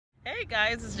Hey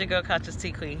guys, it's your girl Conscious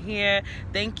Tea Queen here.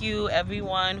 Thank you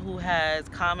everyone who has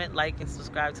comment, like, and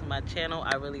subscribed to my channel.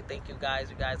 I really thank you guys.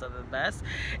 You guys are the best.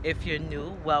 If you're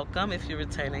new, welcome. If you're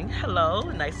returning, hello.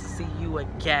 Nice to see you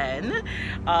again.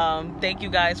 Thank you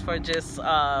guys for just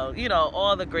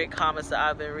all the great comments that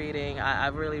I've been reading. I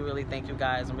really thank you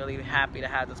guys. I'm really happy to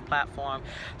have this platform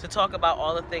to talk about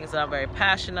all the things that I'm very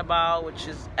passionate about, which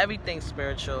is everything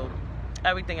spiritual,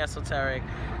 everything esoteric,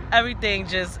 everything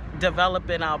just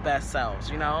developing our best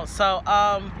selves, So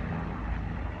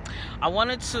I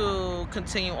wanted to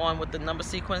continue on with the number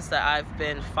sequence that I've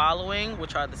been following,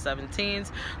 which are the 17s.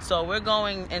 So we're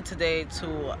going in today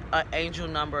to angel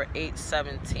number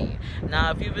 817.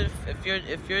 Now, if you've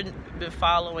been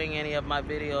following any of my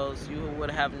videos, you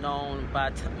would have known by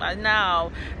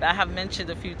now that I have mentioned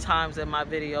a few times in my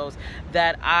videos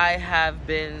that I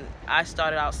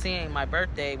started out seeing my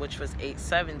birthday, which was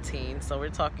 817. So we're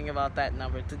talking about that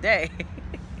number today.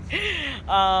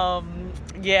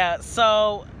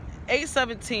 So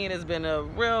 817 has been a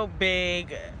real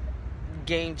big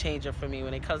game changer for me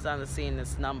when it comes down to seeing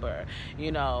this number.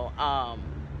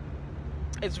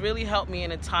 It's really helped me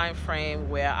in a time frame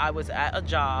where I was at a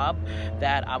job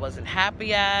that I wasn't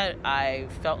happy at. I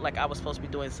felt like I was supposed to be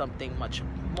doing something much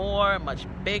more, much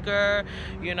bigger.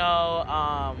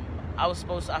 I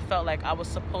felt like I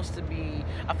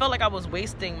was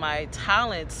wasting my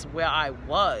talents where I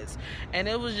was, and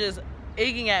it was just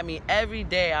egging at me every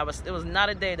day. It was not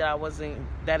a day that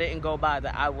didn't go by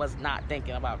that I was not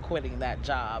thinking about quitting that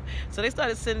job. So they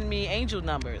started sending me angel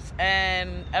numbers,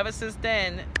 and ever since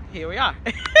then, here we are.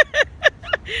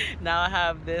 Now I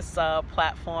have this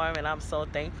platform, and I'm so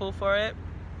thankful for it.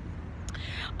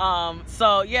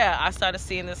 I started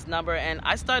seeing this number, and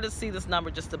I started to see this number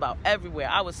just about everywhere.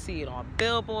 I would see it on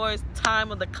billboards,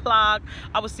 time of the clock.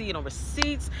 I would see it on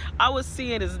receipts. I was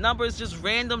seeing his numbers, just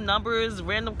random numbers,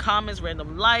 random comments,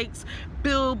 random likes,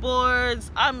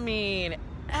 billboards. I mean,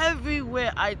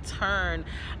 everywhere I turn,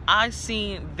 I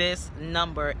seen this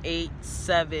number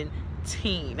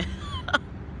 817.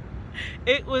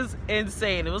 It was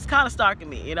insane. It was kind of stalking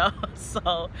me,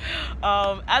 So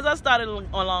as I started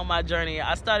along my journey,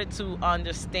 I started to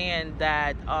understand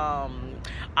that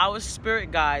our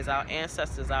spirit guides, our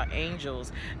ancestors, our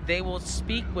angels, they will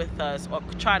speak with us or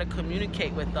try to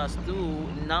communicate with us through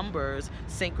numbers,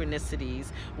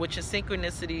 synchronicities, which is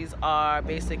synchronicities are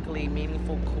basically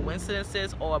meaningful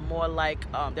coincidences, or more like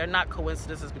they're not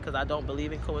coincidences, because I don't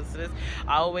believe in coincidence.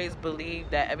 I always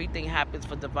believe that everything happens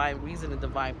for divine reason and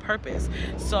divine purpose.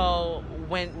 So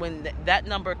when that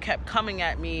number kept coming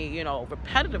at me,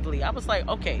 repetitively, I was like,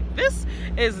 okay, this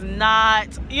is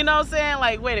not,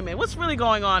 like, wait a minute, what's really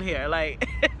going on here? Like,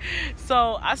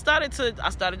 so I started to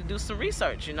do some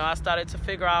research. I started to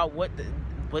figure out what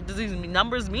does these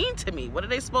numbers mean to me? What are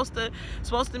they supposed to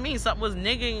mean? Something was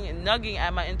nugging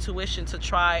at my intuition to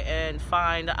try and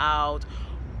find out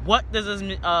what does this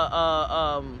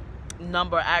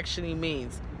number actually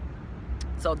means.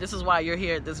 So this is why you're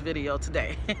here at this video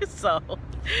today. So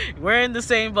we're in the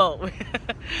same boat.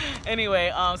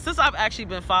 Anyway, since I've actually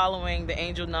been following the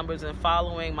angel numbers and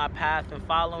following my path and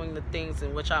following the things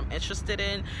in which I'm interested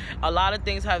in, a lot of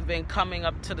things have been coming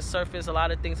up to the surface. A lot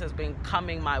of things has been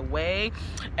coming my way,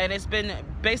 and it's been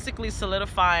basically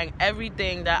solidifying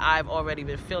everything that I've already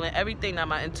been feeling, everything that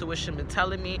my intuition been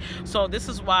telling me. So this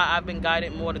is why I've been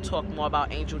guided more to talk more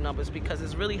about angel numbers, because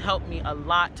it's really helped me a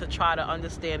lot to try to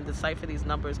understand and decipher these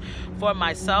numbers for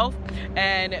myself.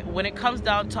 And when it comes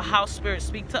down to how spirit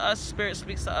speaks to us, spirit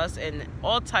speaks to us in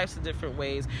all types of different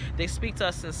ways. They speak to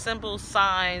us in symbols,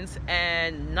 signs,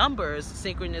 and numbers,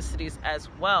 synchronicities as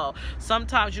well.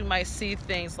 Sometimes you might see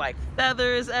things like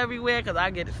feathers everywhere, because I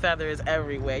get feathers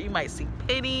everywhere. You might see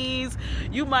pennies,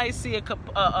 you might see a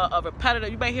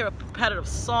repetitive, you might hear a repetitive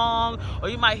song, or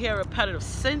you might hear a repetitive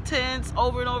sentence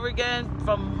over and over again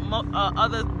from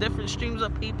other different streams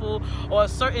of people, or a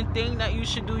certain thing that you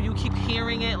should do, you keep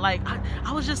hearing it. Like,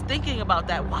 I was just thinking about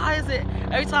that. Why is it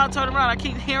every time I turn around I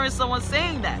keep hearing someone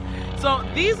saying that? So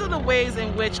these are the ways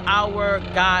in which our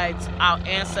guides, our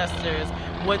ancestors,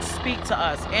 would speak to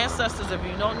us. Ancestors, if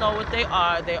you don't know what they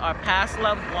are past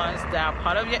loved ones that are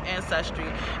part of your ancestry,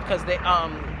 because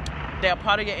they're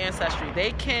part of your ancestry.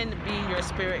 They can be your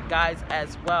spirit guides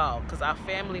as well, because our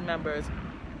family members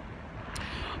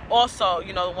also,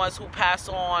 you know, the ones who pass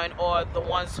on, or the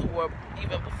ones who were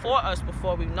even before us,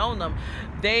 before we've known them,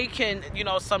 they can, you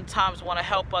know, sometimes want to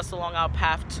help us along our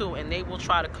path too, and they will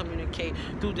try to communicate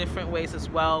through different ways as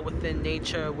well, within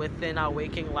nature, within our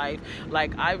waking life.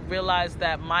 Like, I realized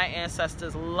that my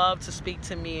ancestors love to speak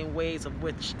to me in ways of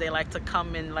which they like to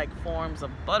come in like forms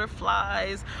of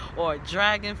butterflies or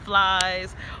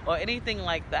dragonflies or anything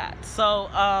like that. So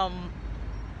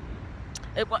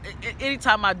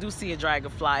anytime I do see a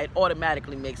dragonfly, it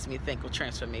automatically makes me think of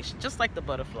transformation, just like the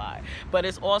butterfly. But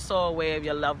it's also a way of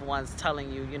your loved ones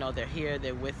telling you, you know, they're here,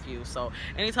 they're with you. So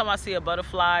anytime I see a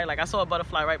butterfly, like I saw a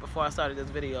butterfly right before I started this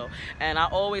video, and I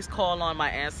always call on my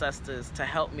ancestors to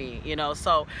help me, you know,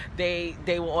 so they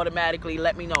will automatically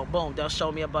let me know. Boom, they'll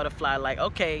show me a butterfly, like,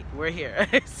 okay, we're here.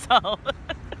 So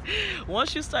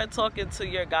once you start talking to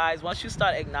your guides, once you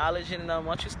start acknowledging them,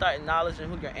 once you start acknowledging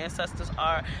who your ancestors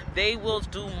are, they will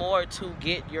do more to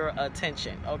get your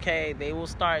attention, okay? They will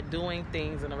start doing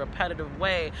things in a repetitive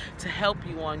way to help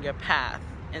you on your path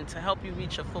and to help you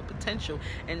reach your full potential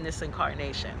in this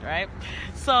incarnation, right?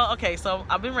 So, okay, so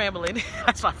I've been rambling.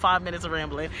 That's my 5 minutes of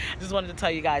rambling. Just wanted to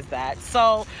tell you guys that.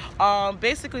 So,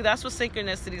 basically, that's what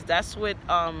synchronicities, that's what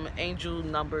angel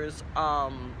numbers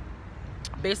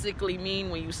basically mean.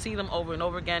 When you see them over and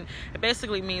over again, it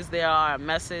basically means they are a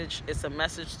message. It's a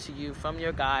message to you from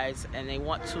your guides, and they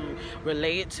want to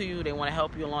relay it to you. They want to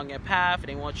help you along your path, and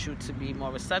they want you to be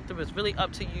more receptive. It's really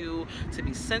up to you to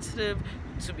be sensitive,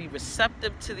 to be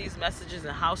receptive to these messages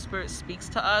and how spirit speaks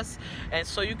to us, and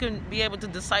so you can be able to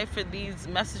decipher these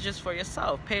messages for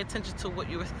yourself. Pay attention to what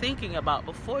you were thinking about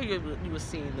before you were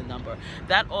seeing the number.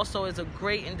 That also is a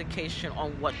great indication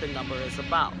on what the number is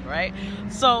about, right?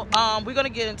 So we're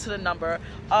gonna get into the number.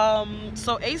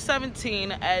 So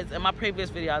 817, as in my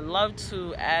previous video, I love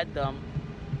to add them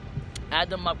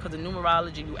up, because in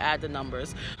numerology you add the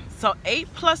numbers. So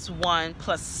 8 plus 1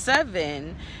 plus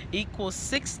 7 equals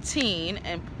 16,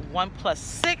 and 1 plus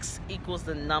 6 equals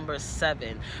the number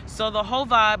 7. So the whole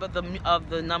vibe of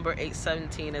the number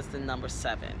 817 is the number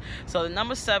 7. So the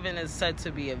number 7 is said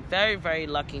to be a very, very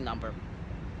lucky number.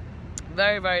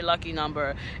 Very, very lucky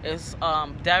number. Is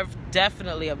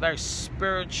definitely a very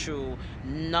spiritual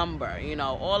number, you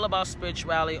know, all about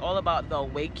spirituality, all about the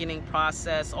awakening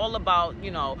process, all about, you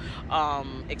know,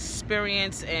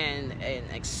 experience and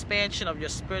expansion of your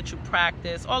spiritual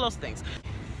practice, all those things.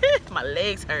 My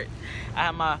legs hurt.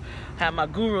 I have my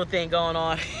guru thing going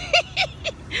on.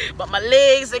 But my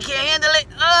legs, they can't handle it.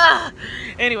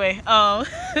 Anyway,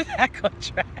 back on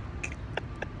track.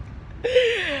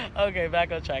 Okay,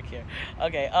 back on track here.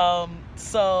 Okay,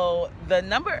 so the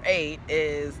number 8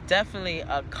 is definitely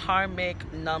a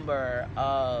karmic number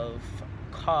of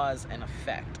cause and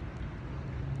effect.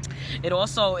 It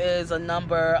also is a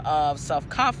number of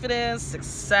self-confidence,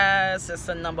 success. It's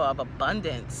a number of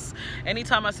abundance.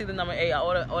 Anytime I see the number 8, I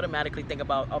automatically think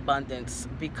about abundance,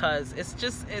 because it's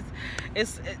just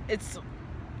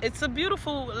it's a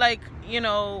beautiful, like, you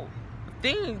know,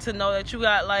 thing to know that you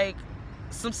got like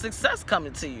some success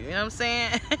coming to you, you know what I'm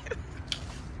saying?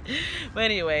 But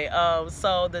anyway,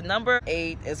 so the number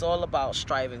 8 is all about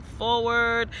striving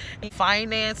forward,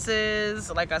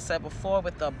 finances, like I said before,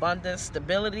 with the abundance,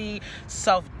 stability,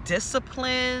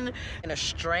 self-discipline, and a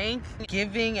strength,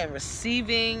 giving and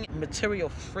receiving, material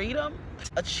freedom,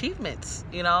 achievements,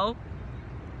 you know.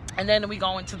 And then we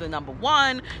go into the number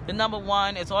 1. The number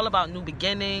 1 is all about new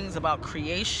beginnings, about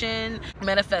creation,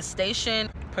 manifestation,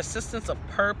 persistence of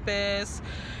purpose,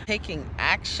 taking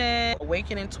action,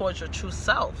 awakening towards your true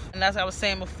self. And as I was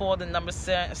saying before, the number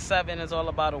 7 is all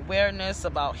about awareness,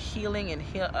 about healing and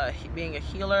being a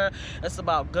healer. It's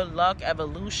about good luck,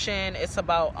 evolution. It's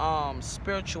about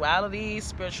spirituality,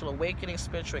 spiritual awakening,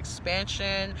 spiritual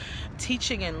expansion,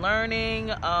 teaching and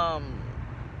learning.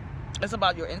 It's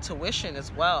about your intuition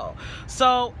as well.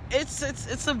 So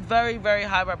it's a very, very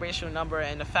high vibrational number,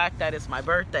 and the fact that it's my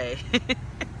birthday.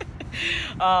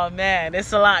 Oh man,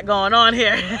 it's a lot going on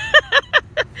here.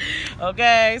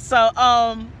 Okay, so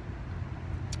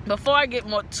before I get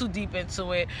too deep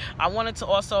into it, I wanted to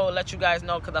also let you guys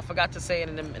know, because I forgot to say it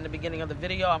in the beginning of the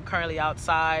video, I'm currently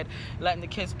outside letting the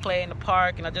kids play in the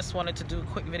park, and I just wanted to do a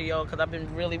quick video because I've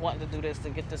been really wanting to do this to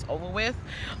get this over with,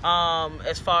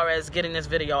 as far as getting this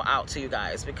video out to you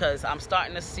guys, because I'm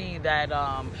starting to see that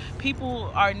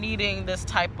people are needing this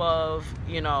type of,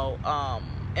 you know,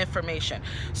 information.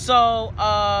 So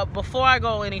before I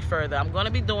go any further, I'm going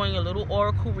to be doing a little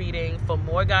oracle reading for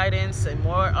more guidance and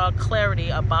more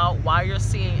clarity about why you're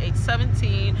seeing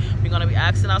 817. We're going to be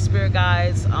asking our spirit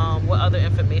guides what other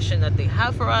information that they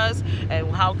have for us,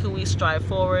 and how can we strive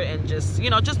forward, and just, you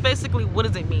know, just basically what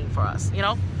does it mean for us, you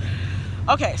know.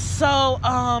 Okay, so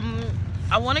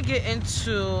I want to get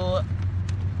into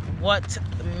what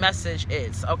message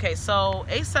is. Okay, so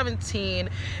A17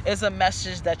 is a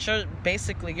message that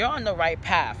you're on the right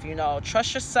path. You know,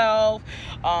 trust yourself.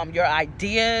 Your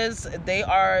ideas, they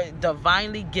are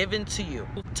divinely given to you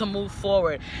to move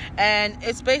forward, and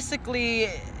it's basically,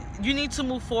 you need to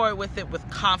move forward with it with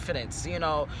confidence. You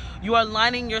know, you are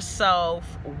aligning yourself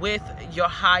with your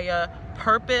higher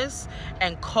purpose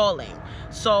and calling.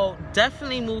 So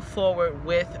definitely move forward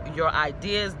with your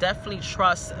ideas. Definitely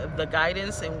trust the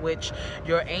guidance in which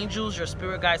your angels, your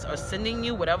spirit guides are sending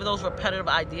you. Whatever those repetitive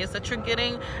ideas that you're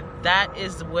getting, that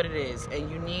is what it is. And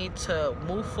you need to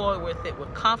move forward with it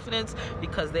with confidence,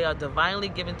 because they are divinely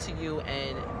given to you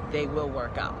and they will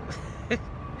work out.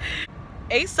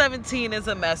 A17 is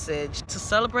a message to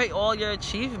celebrate all your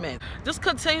achievements. Just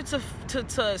continue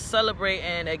to celebrate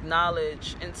and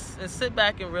acknowledge, and sit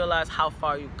back and realize how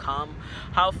far you've come,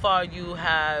 how far you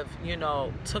have, you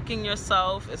know, taken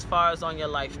yourself as far as on your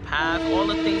life path, all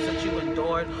the things that you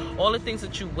endured, all the things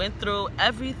that you went through.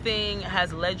 Everything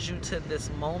has led you to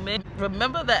this moment.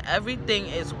 Remember that everything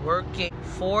is working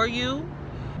for you.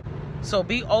 So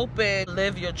be open,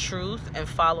 live your truth, and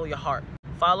follow your heart.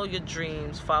 Follow your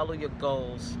dreams, follow your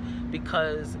goals,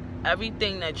 because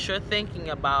everything that you're thinking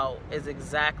about is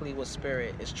exactly what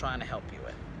Spirit is trying to help you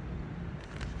with.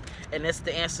 And it's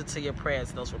the answer to your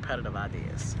prayers, those repetitive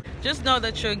ideas. Just know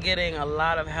that you're getting a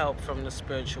lot of help from the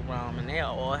spiritual realm, and they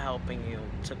are all helping you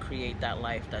to create that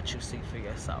life that you seek for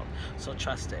yourself. So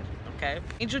trust it, okay?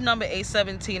 Angel number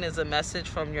A17 is a message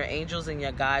from your angels and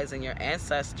your guides and your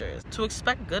ancestors to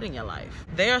expect good in your life.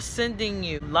 They are sending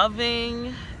you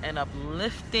loving and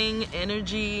uplifting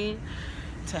energy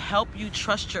to help you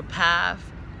trust your path,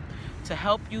 to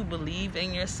help you believe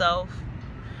in yourself,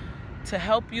 to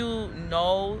help you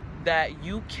know that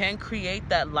you can create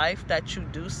that life that you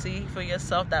do see for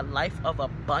yourself, that life of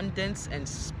abundance and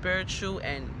spiritual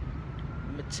and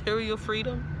material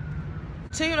freedom.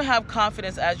 Continue to have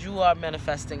confidence as you are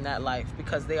manifesting that life,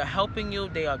 because they are helping you,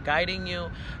 they are guiding you,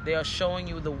 they are showing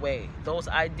you the way. Those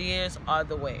ideas are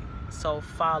the way, so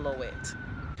follow it.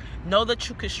 Know that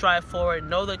you can strive forward.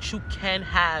 Know that you can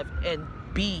have and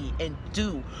be and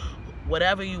do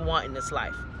whatever you want in this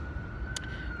life.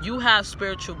 You have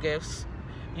spiritual gifts.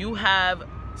 You have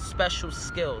special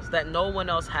skills that no one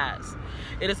else has.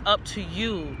 It is up to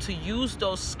you to use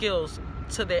those skills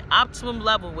to their optimum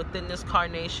level within this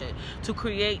incarnation to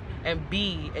create and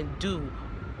be and do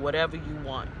whatever you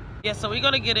want. Yeah, so we're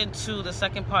going to get into the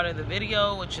second part of the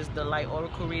video, which is the light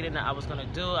oracle reading that I was going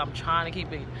to do. I'm trying to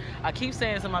keep it, I keep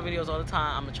saying this in my videos all the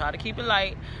time, I'm going to try to keep it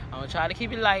light. I'm going to try to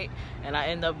keep it light, and I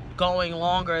end up going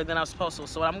longer than I'm supposed to.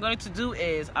 So what I'm going to do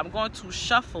is I'm going to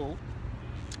shuffle,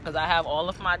 because I have all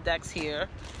of my decks here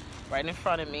right in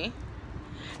front of me.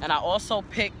 And I also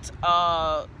picked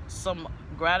some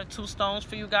gratitude stones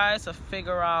for you guys to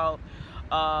figure out.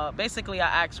 Basically,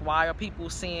 I asked, why are people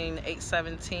seeing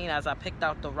 817 as I picked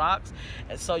out the rocks?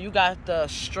 And so you got the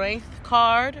strength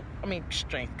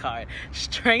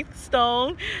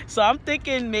stone. So I'm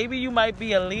thinking maybe you might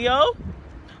be a Leo,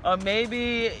 or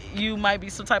maybe you might be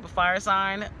some type of fire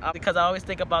sign, because I always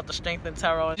think about the strength in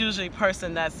tarot. It's usually a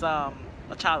person that's a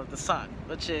child of the sun,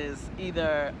 which is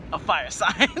either a fire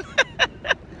sign.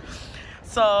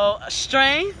 So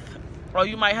strength, or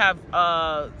you might have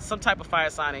some type of fire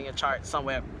sign in your chart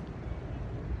somewhere.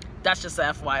 That's just a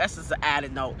FYI. That's just an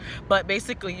added note. But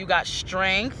basically, you got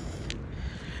strength,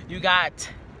 you got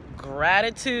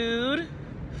gratitude,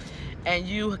 and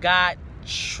you got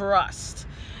trust.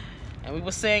 And we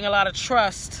were saying a lot of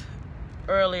trust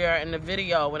earlier in the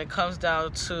video when it comes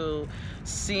down to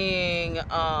seeing,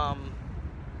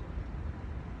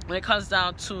 when it comes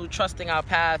down to trusting our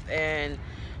path and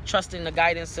trusting the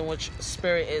guidance in which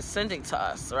Spirit is sending to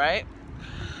us, right?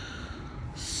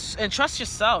 And trust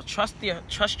yourself, trust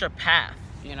your path,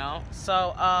 you know.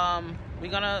 So I'm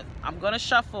gonna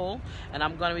shuffle, and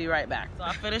I'm gonna be right back. So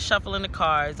I finished shuffling the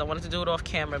cards. I wanted to do it off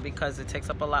camera because it takes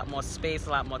up a lot more space,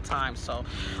 a lot more time. So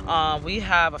we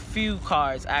have a few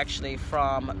cards actually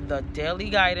from the Daily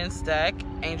Guidance deck,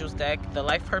 Angels deck, the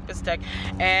Life Purpose deck,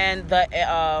 and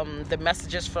the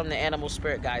messages from the Animal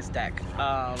Spirit Guides deck.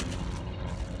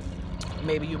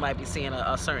 Maybe you might be seeing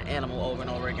a certain animal over and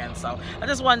over again. So I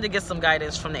just wanted to get some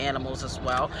guidance from the animals as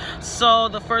well. So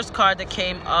the first card that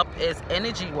came up is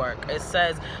energy work. It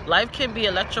says life can be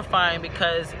electrifying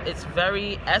because its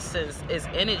very essence is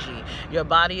energy. Your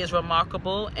body is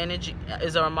remarkable. Energy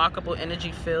is a remarkable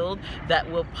energy field that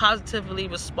will positively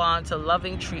respond to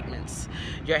loving treatments.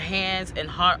 Your hands and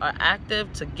heart are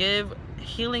active to give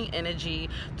healing energy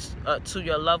to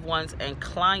your loved ones and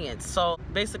clients. So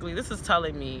basically, this is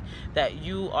telling me that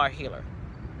you are a healer.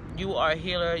 You are a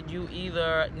healer. You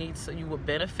either you will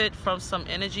benefit from some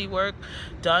energy work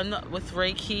done with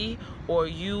Reiki, or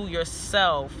you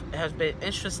yourself have been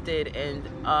interested in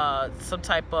some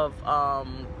type of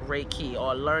Reiki,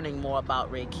 or learning more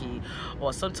about Reiki,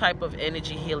 or some type of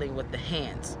energy healing with the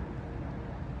hands.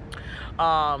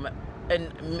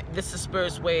 And this is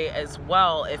Spirit's way as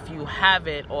well. If you have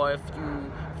it, or if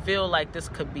you feel like this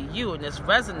could be you and this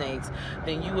resonates,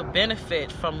 then you would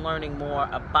benefit from learning more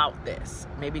about this.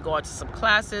 Maybe going to some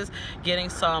classes, getting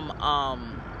some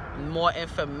more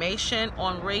information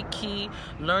on Reiki,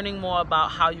 learning more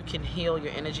about how you can heal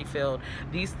your energy field.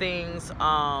 These things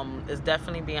is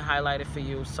definitely being highlighted for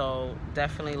you, so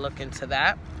definitely look into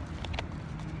that.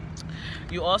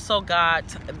 You also got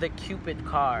the Cupid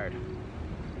card.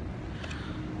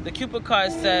 The Cupid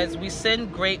card says, we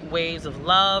send great waves of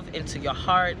love into your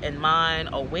heart and mind,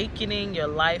 awakening your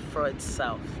life for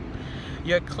itself.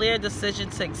 Your clear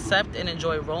decision to accept and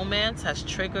enjoy romance has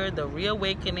triggered the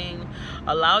reawakening.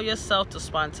 Allow yourself to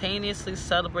spontaneously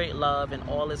celebrate love in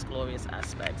all its glorious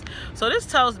aspects. So this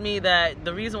tells me that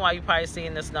the reason why you're probably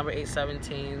seeing this number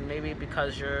 817, maybe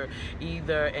because you're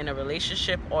either in a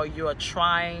relationship or you're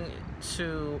trying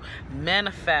to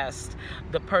manifest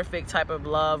the perfect type of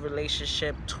love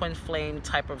relationship, twin flame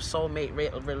type of soulmate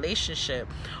relationship,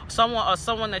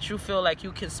 someone that you feel like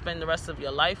you can spend the rest of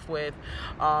your life with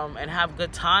and have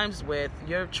good times with.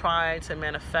 You're trying to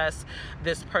manifest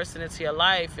this person into your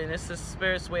life, and this is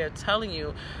Spirit's way of telling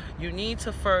you, you need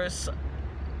to first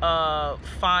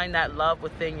find that love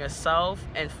within yourself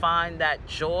and find that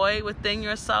joy within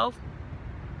yourself,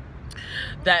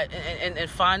 that and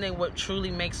finding what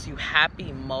truly makes you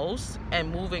happy most,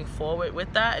 and moving forward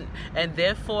with that, and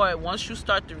therefore once you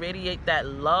start to radiate that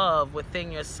love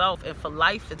within yourself and for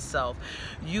life itself,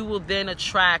 you will then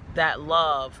attract that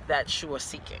love that you are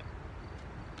seeking.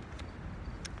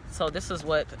 So this is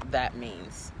what that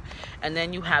means. And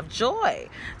then you have joy.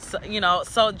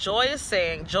 So joy is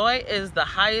saying, joy is the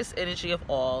highest energy of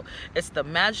all. It's the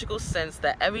magical sense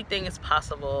that everything is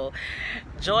possible.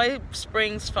 Joy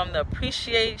springs from the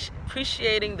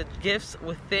appreciating the gifts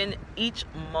within each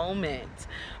moment.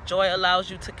 Joy allows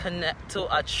you to connect,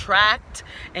 to attract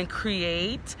and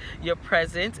create your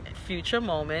present and future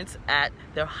moments at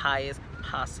their highest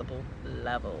possible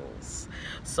levels.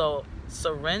 So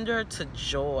surrender to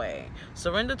joy.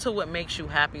 Surrender to what makes you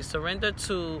happy. Surrender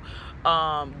to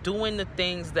doing the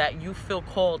things that you feel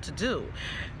called to do.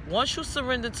 Once you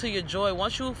surrender to your joy,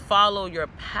 once you follow your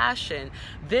passion,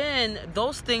 then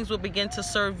those things will begin to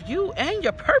serve you and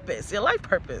your purpose, your life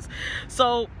purpose.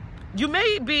 So you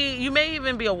may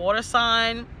even be a water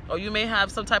sign, or you may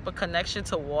have some type of connection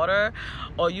to water,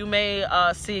 or you may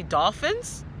see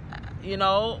dolphins,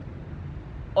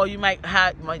 or you might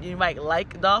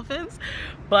like dolphins,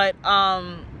 but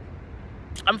I'm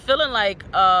feeling like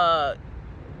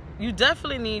you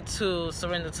definitely need to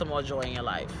surrender to more joy in your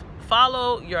life.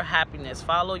 Follow your happiness,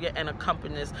 follow your inner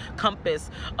compass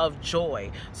of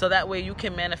joy, so that way you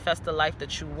can manifest the life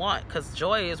that you want, because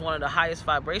joy is one of the highest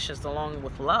vibrations along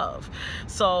with love.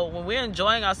 So when we're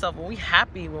enjoying ourselves, when we're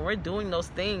happy, when we're doing those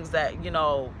things that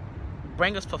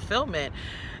bring us fulfillment,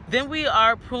 then we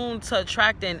are prone to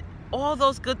attracting all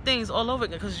those good things all over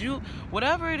again, because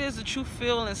whatever it is that you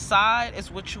feel inside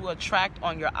is what you attract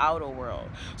on your outer world.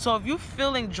 So if you're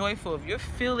feeling joyful, if you're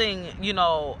feeling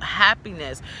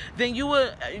happiness, then you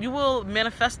will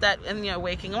manifest that in your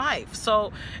waking life.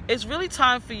 So it's really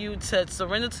time for you to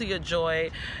surrender to your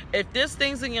joy. If there's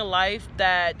things in your life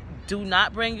that do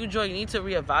not bring you joy, you need to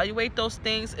reevaluate those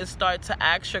things and start to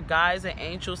ask your guides and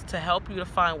angels to help you to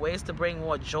find ways to bring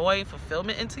more joy and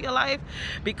fulfillment into your life,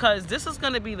 because this is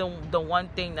going to be the one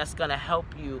thing that's going to help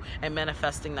you in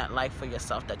manifesting that life for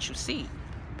yourself that you see.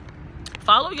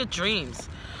 Follow your dreams,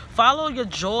 follow your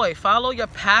joy, follow your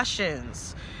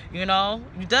passions. You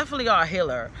definitely are a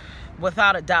healer.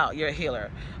 Without a doubt, you're a healer,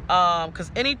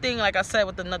 because anything, like I said,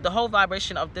 with the whole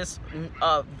vibration of this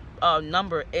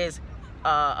number is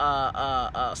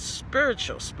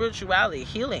spirituality,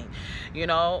 healing.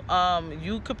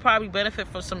 You could probably benefit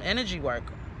from some energy work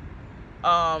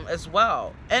as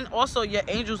well, and also your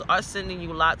angels are sending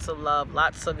you lots of love,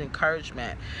 lots of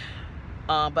encouragement,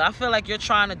 but I feel like you're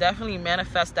trying to definitely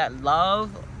manifest that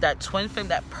love, that twin flame,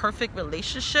 that perfect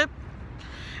relationship.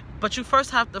 But you first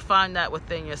have to find that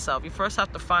within yourself. You first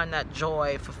have to find that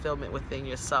joy, fulfillment within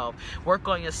yourself. Work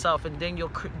on yourself, and then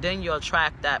you'll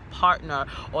attract that partner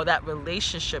or that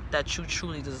relationship that you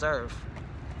truly deserve.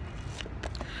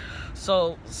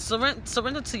 So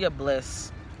surrender to your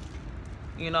bliss.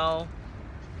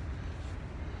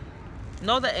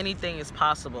 Know that anything is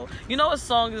possible. You know what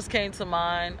song just came to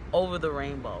mind? Over the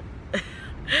Rainbow.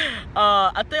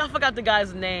 I think I forgot the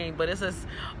guy's name, but it says,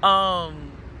 oh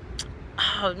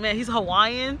man, he's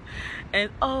Hawaiian. And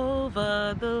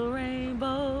over the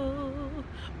rainbow,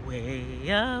 way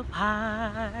up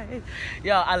high.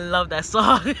 Yo, I love that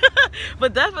song.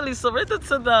 But definitely surrender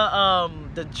to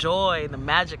the joy, the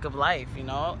magic of life, you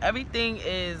know. Everything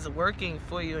is working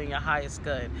for you in your highest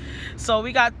good. So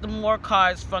we got the more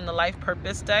cards from the Life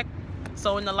Purpose deck.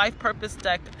 So in the Life Purpose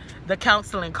deck, the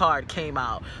counseling card came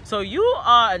out. So you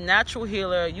are a natural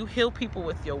healer. You heal people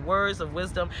with your words of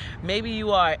wisdom. Maybe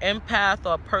you are an empath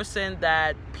or a person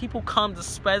that people come to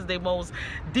spread their most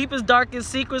deepest,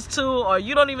 darkest secrets to, or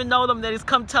you don't even know them. They just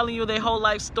come telling you their whole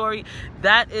life story.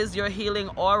 That is your healing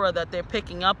aura that they're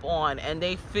picking up on, and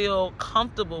they feel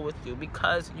comfortable with you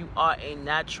because you are a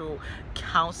natural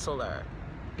counselor.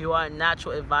 You are a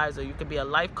natural advisor. You can be a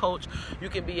life coach. You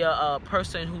can be a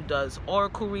person who does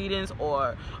oracle readings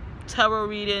or tarot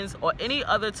readings or any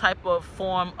other type of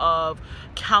form of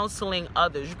counseling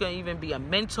others. You can even be a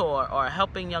mentor or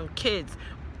helping young kids.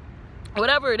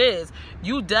 Whatever it is,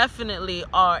 you definitely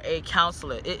are a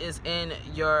counselor. It is in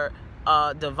your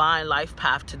divine life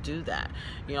path to do that.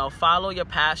 You know, follow your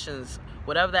passions,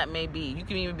 whatever that may be. You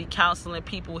can even be counseling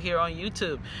people here on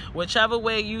YouTube. Whichever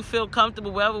way you feel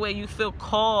comfortable, whatever way you feel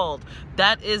called,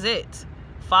 that is it.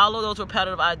 Follow those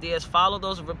repetitive ideas. Follow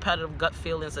those repetitive gut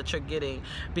feelings that you're getting,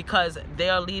 because they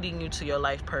are leading you to your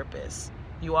life purpose.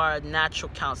 You are a natural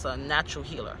counselor, a natural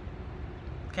healer.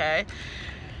 Okay?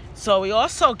 So we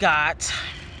also got,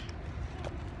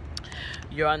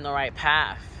 you're on the right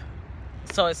path.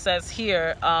 So it says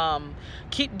here,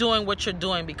 keep doing what you're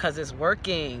doing because it's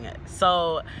working.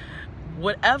 So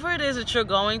whatever it is that you're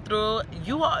going through,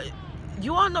 you are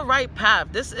on the right path.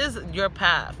 This is your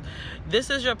path. This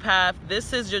is your path.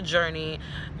 This is your journey.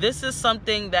 This is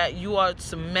something that you are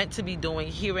meant to be doing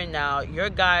here and now. Your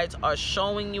guides are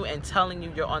showing you and telling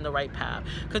you you're on the right path.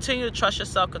 Continue to trust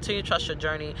yourself. Continue to trust your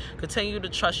journey. Continue to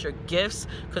trust your gifts.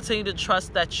 Continue to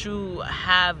trust that you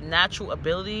have natural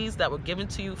abilities that were given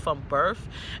to you from birth,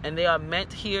 and they are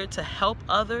meant here to help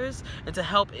others and to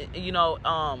help, you know,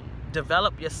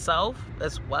 develop yourself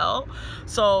as well.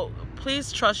 So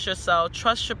please trust yourself.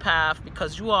 Trust your path,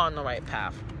 because you are on the right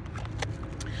path.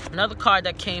 Another card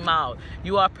that came out,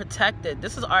 you are protected.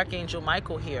 This is Archangel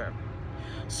Michael here.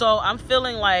 So I'm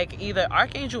feeling like either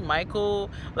Archangel Michael,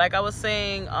 like I was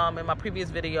saying in my previous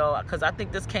video, because I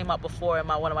think this came up before in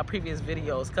one of my previous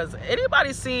videos, because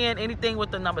anybody seeing anything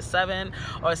with the number 7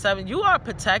 or 7, you are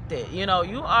protected. You know,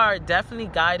 you are definitely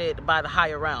guided by the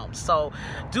higher realms. So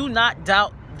do not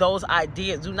doubt those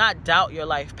ideas. Do not doubt your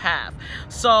life path.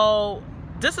 So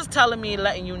this is telling me,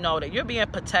 letting you know that you're being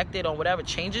protected on whatever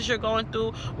changes you're going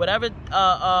through, whatever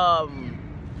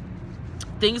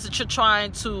things that you're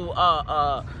trying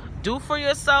to do for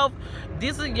yourself.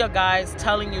 These are your guides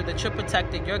telling you that you're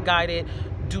protected, you're guided.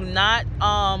 Do not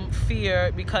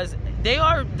fear, because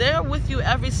they're with you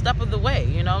every step of the way.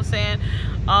 You know what I'm saying?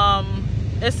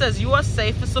 It says you are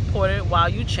safe and supported while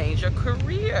you change your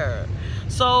career.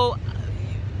 So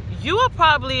you are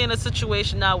probably in a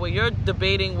situation now where you're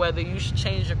debating whether you should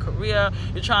change your career.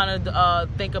 You're trying to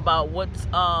think about what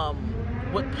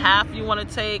path you want to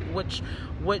take,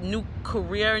 what new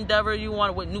career endeavor you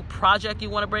want, what new project you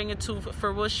want to bring into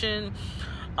fruition,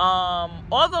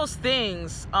 all those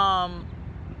things. And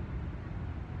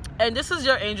this is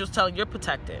your angels telling you're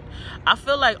protected. I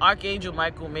feel like Archangel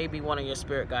Michael may be one of your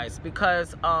spirit guides,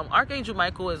 because Archangel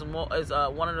Michael is one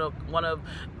of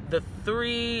the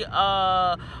 3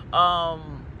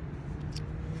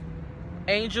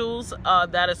 angels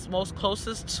that is most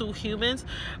closest to humans.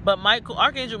 But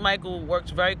Archangel Michael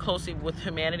works very closely with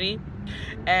humanity,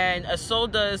 and so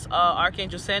does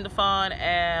Archangel Sandalphon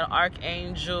and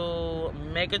Archangel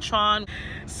Megatron.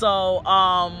 So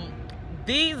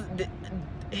he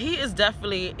is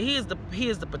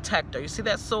the protector. You see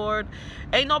that sword?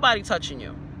 Ain't nobody touching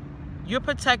you. You're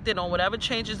protected on whatever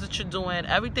changes that you're doing.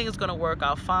 Everything is going to work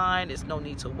out fine. There's no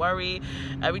need to worry.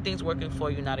 Everything's working for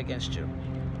you, not against you.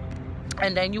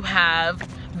 And then you have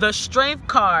the Strength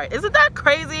card. Isn't that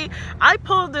crazy? I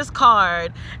pulled this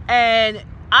card and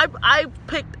I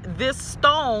picked this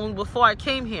stone before I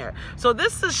came here. So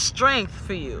this is strength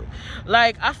for you.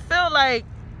 Like, I feel like,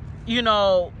 you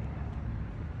know,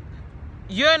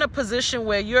 you're in a position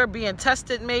where you're being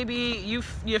tested. Maybe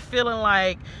you're feeling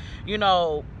like, you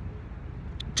know,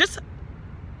 just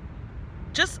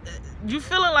you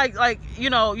feeling like you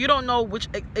know, you don't know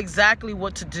exactly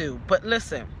what to do. But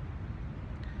listen,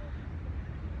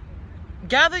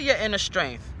 gather your inner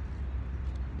strength.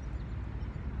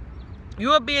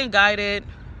 You are being guided.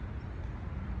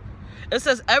 It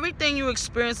says everything you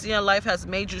experience in your life has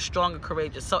made you strong and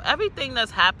courageous. So everything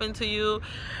that's happened to you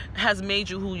has made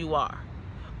you who you are.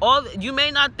 You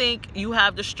may not think you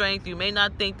have the strength, you may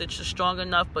not think that you're strong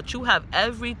enough, but you have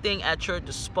everything at your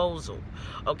disposal.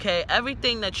 Okay,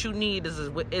 everything that you need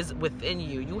is within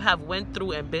you. You have went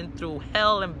through and been through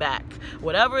hell and back.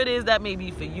 Whatever it is that may be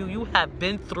for you, you have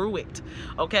been through it.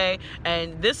 Okay,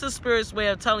 and this is Spirit's way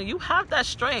of telling you have that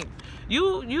strength.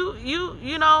 You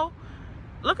know,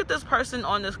 look at this person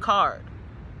on this card.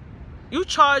 You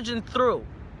charging through.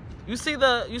 You see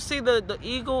the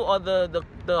eagle or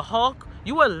the hawk.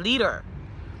 You a leader.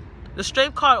 The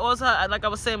strength card also, like I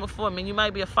was saying before, I mean, you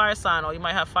might be a fire sign or you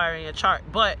might have fire in your chart,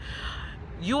 but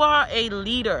you are a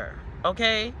leader,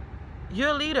 okay? You're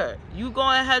a leader. You go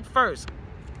ahead first.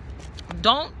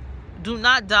 Do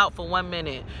not doubt for 1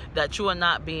 minute that you are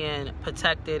not being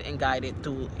protected and guided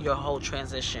through your whole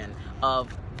transition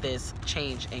of this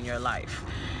change in your life.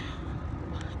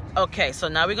 Okay, so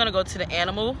now we're going to go to the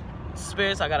animal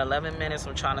spirits. I got 11 minutes.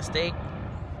 I'm trying to stay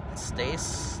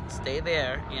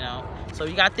there, you know. So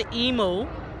you got the emu.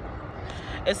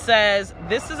 It says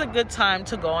this is a good time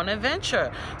to go on an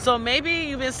adventure. So maybe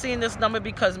you've been seeing this number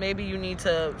because maybe you need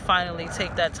to finally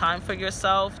take that time for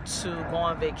yourself to go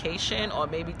on vacation, or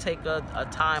maybe take a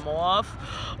time off,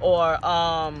 or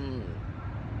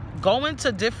go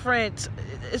into different,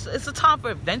 it's a time for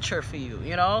adventure for you,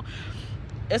 you know.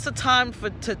 It's a time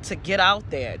to get out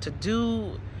there, to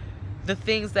do the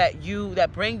things that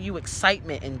bring you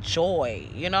excitement and joy,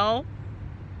 you know.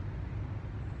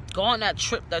 Go on that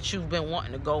trip that you've been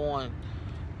wanting to go on,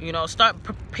 you know. Start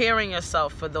preparing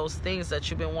yourself for those things that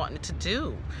you've been wanting to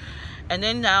do. And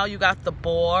then now you got the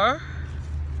boar.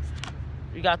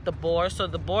 So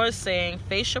the boar is saying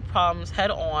face your problems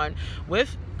head on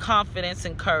with confidence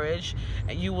and courage,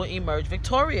 and you will emerge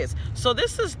victorious. So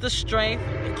this is the strength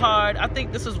card. I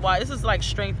think this is why this is like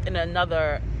strength in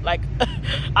another, like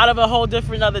out of a whole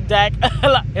different other deck.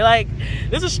 Like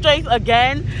this is strength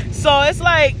again. So it's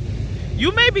like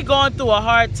you may be going through a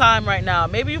hard time right now.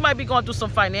 Maybe you might be going through some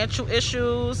financial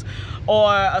issues,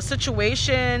 or a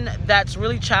situation that's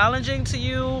really challenging to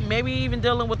you. Maybe even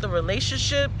dealing with a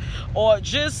relationship, or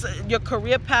just your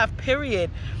career path, period.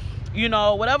 You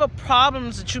know, whatever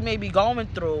problems that you may be going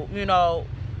through, you know,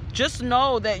 just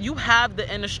know that you have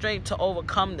the inner strength to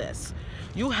overcome this.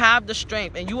 You have the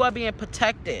strength, and you are being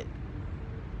protected.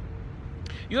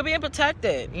 You're being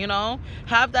protected, you know.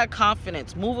 Have that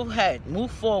confidence. Move ahead.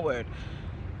 Move forward.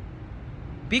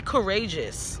 Be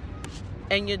courageous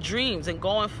in your dreams and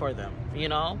going for them, you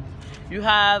know. You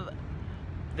have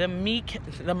the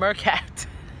meerkat.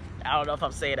 I don't know if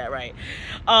I'm saying that right.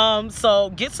 So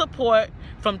get support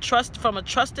from a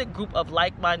trusted group of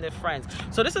like-minded friends.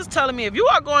 So this is telling me if you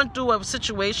are going through a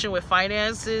situation with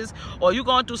finances, or you're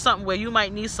going through something where you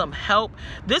might need some help,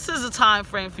 this is a time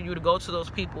frame for you to go to those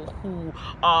people who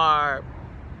are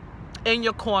in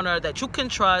your corner, that you can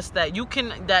trust, that you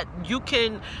can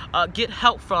get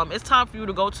help from. It's time for you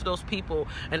to go to those people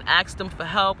and ask them for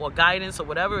help or guidance or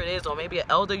whatever it is, or maybe an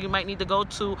elder you might need to go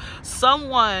to,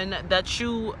 someone that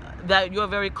you're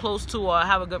very close to or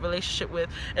have a good relationship with.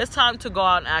 It's time to go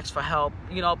out and ask for help.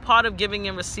 You know, part of giving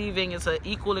and receiving is an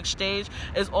equal exchange,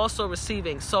 is also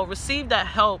receiving. So receive that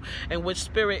help in which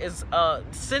Spirit is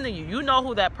sending you. You know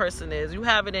who that person is. You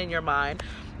have it in your mind.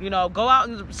 You know, go out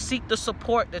and seek the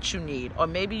support that you need. Or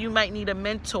maybe you might need a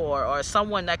mentor or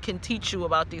someone that can teach you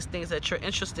about these things that you're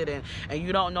interested in and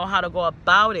you don't know how to go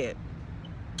about it.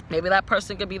 Maybe that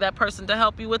person could be that person to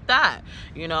help you with that,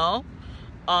 you know.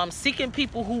 Seeking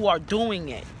people who are doing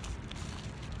it,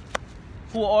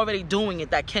 who are already doing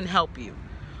it, that can help you.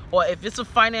 Or if it's a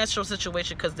financial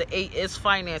situation, because the 8 is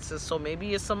finances, so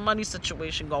maybe it's some money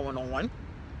situation going on.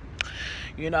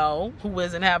 You know, who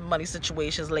isn't having money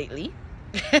situations lately?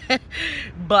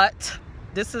 But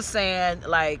this is saying,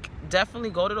 like, definitely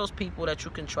go to those people that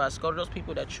you can trust. Go to those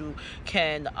people that you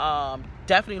can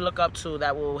definitely look up to,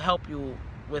 that will help you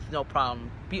with no problem.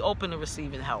 Be open to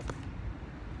receiving help.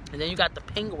 And then you got the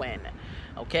penguin.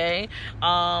 Okay,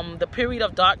 the period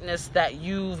of darkness that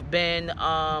you've been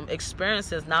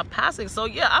experiencing is now passing. So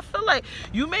yeah, I feel like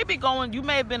you may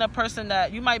have been a person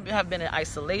that you might have been in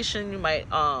isolation. You might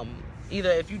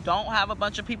either, if you don't have a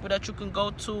bunch of people that you can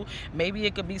go to, maybe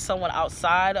it could be someone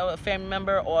outside of a family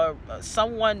member, or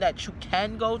someone that you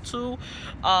can go to,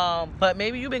 but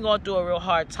maybe you've been going through a real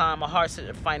hard time, a hard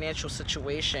financial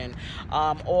situation,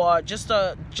 or just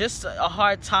a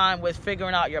hard time with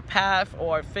figuring out your path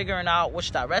or figuring out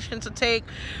which direction to take.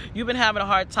 You've been having a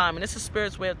hard time, and this is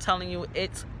Spirit's way of telling you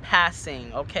it's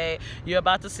passing. Okay, you're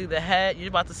about to see you're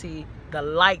about to see the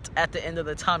light at the end of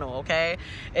the tunnel. Okay,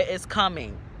 it is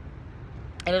coming.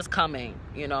 It is coming,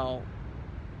 you know.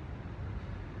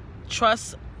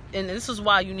 Trust, and this is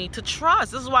why you need to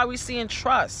trust. This is why we're seeing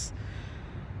trust.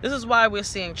 This is why we're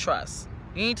seeing trust.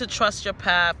 You need to trust your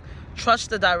path, trust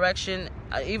the direction,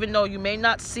 even though you may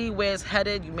not see where it's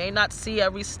headed, you may not see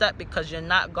every step, because you're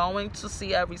not going to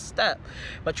see every step.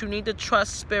 But you need to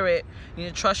trust spirit, you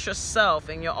need to trust yourself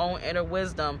and your own inner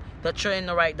wisdom that you're in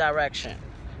the right direction.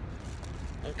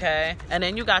 Okay? And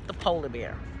then you got the polar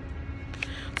bear.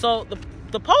 So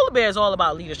the polar bear is all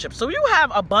about leadership. So you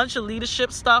have a bunch of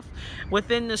leadership stuff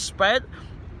within the spread.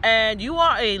 And you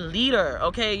are a leader,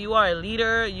 okay? You are a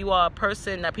leader. You are a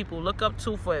person that people look up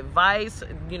to for advice.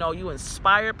 You know, you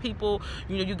inspire people.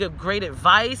 You know, you give great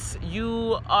advice.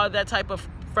 You are that type of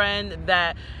friend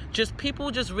that just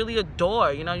people just really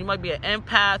adore. You know, you might be an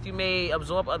empath. You may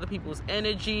absorb other people's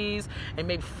energies and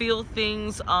maybe feel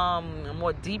things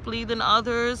more deeply than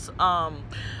others.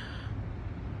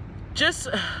 Just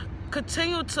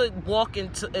continue to walk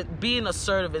into being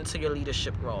assertive into your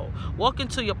leadership role. Walk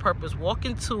into your purpose. Walk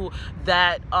into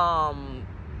that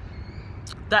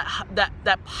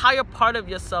that higher part of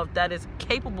yourself that is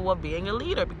capable of being a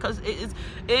leader, because it is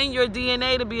in your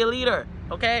DNA to be a leader.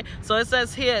 Okay, so it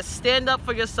says here, stand up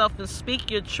for yourself and speak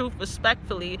your truth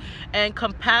respectfully and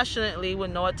compassionately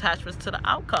with no attachments to the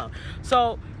outcome.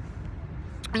 So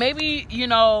maybe, you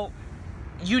know,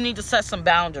 you need to set some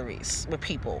boundaries with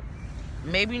people.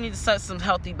 Maybe you need to set some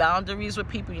healthy boundaries with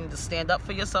people. You need to stand up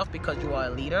for yourself because you are a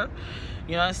leader.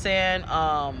 You know what I'm saying?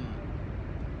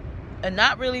 And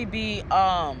not really be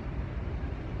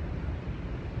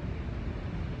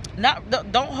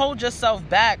don't hold yourself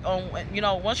back on, you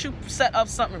know, once you set up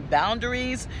something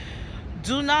boundaries,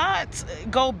 do not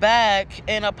go back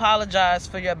and apologize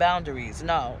for your boundaries.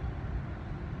 No.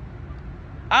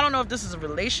 I don't know if this is a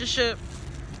relationship,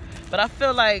 but I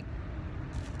feel like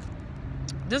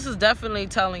this is definitely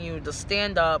telling you to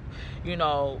stand up, you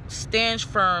know, stand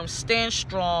firm, stand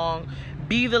strong,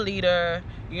 be the leader,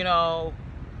 you know,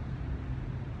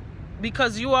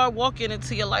 because you are walking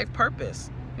into your life purpose,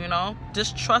 you know.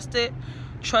 Just trust it,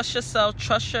 trust yourself,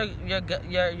 trust your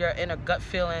inner gut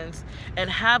feelings, and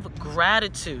have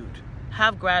gratitude.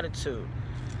 Have gratitude.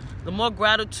 The more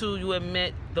gratitude you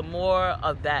admit, the more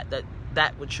of that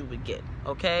what you would get.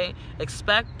 Okay,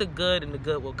 expect the good and the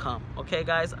good will come. Okay,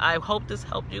 guys, I hope this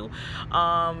helped you.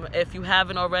 If you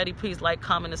haven't already, please like,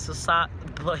 comment, and subscribe.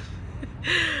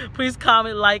 Please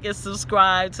comment, like, and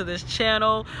subscribe to this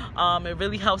channel. It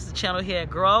really helps the channel here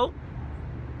grow.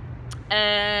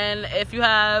 And if you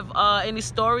have any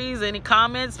stories, any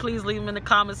comments, please leave them in the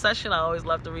comment section. I always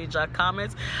love to read your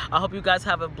comments. I hope you guys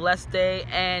have a blessed day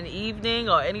and evening,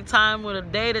 or any time with a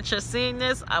day that you're seeing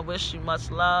this. I wish you much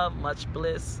love, much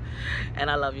bliss, and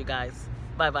I love you guys.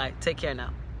 Bye-bye. Take care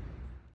now.